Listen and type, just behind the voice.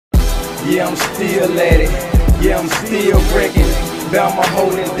Yeah, I'm still at it. Yeah, I'm still wrecking. Bama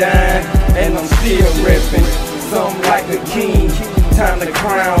holding down, and I'm still repping. Something like a king, time to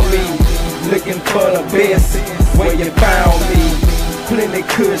crown me. Looking for the best, where you found me. Plenty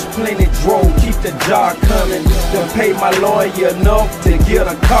kush, plenty dro, keep the jar coming. Done pay my lawyer enough to get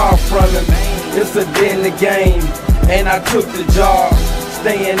a car from him. It's a deadly game, and I took the job.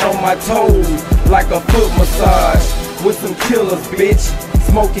 Staying on my toes like a foot massage. With some killers, bitch.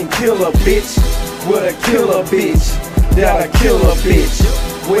 Smoking killer, bitch. With a killer, bitch. That'll kill a bitch.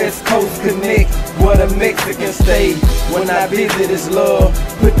 West Coast Connect, where the Mexicans stay. When I visit his love,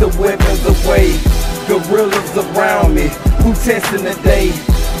 put the weapons away. Gorillas around me, who testing the day?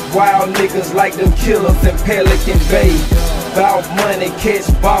 Wild niggas like them killers in Pelican Bay. Bout money, catch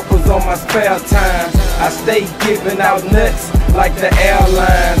boppers on my spare time. I stay giving out nuts like the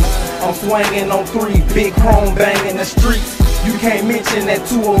airlines. I'm swinging on 3, big chrome banging the streets. You can't mention that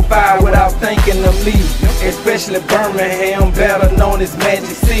 205 without thinking of me. Especially Birmingham, better known as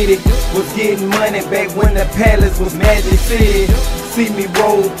Magic City. Was getting money back when the palace was Magic City. See me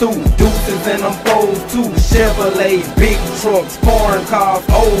roll through, deuces and them foes too. Chevrolet, big trucks, foreign cars,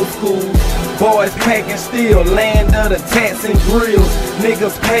 old school. Boys packing steel, land of the tats and grills.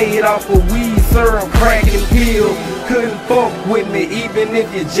 Niggas paid off of weed, syrup, crack and pills. Couldn't fuck with me even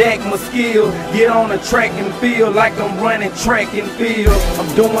if you jack my skill. Get on the track and field like I'm running track and field.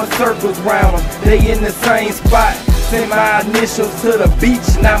 I'm doing circles round them, they in the same spot. Send my initials to the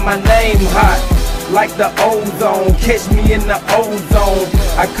beach, now my name hot. Like the ozone, catch me in the ozone.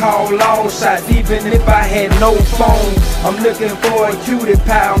 I call all shots even if I had no phone. I'm looking for a cutie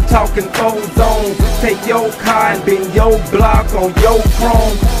pie, I'm talking 4 zones. Take your car and bend your block on your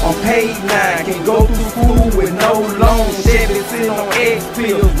chrome. I'm paid 9, can go through school with no loan. Chevy sitting on X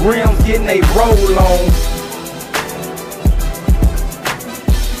pills, rims getting they roll on.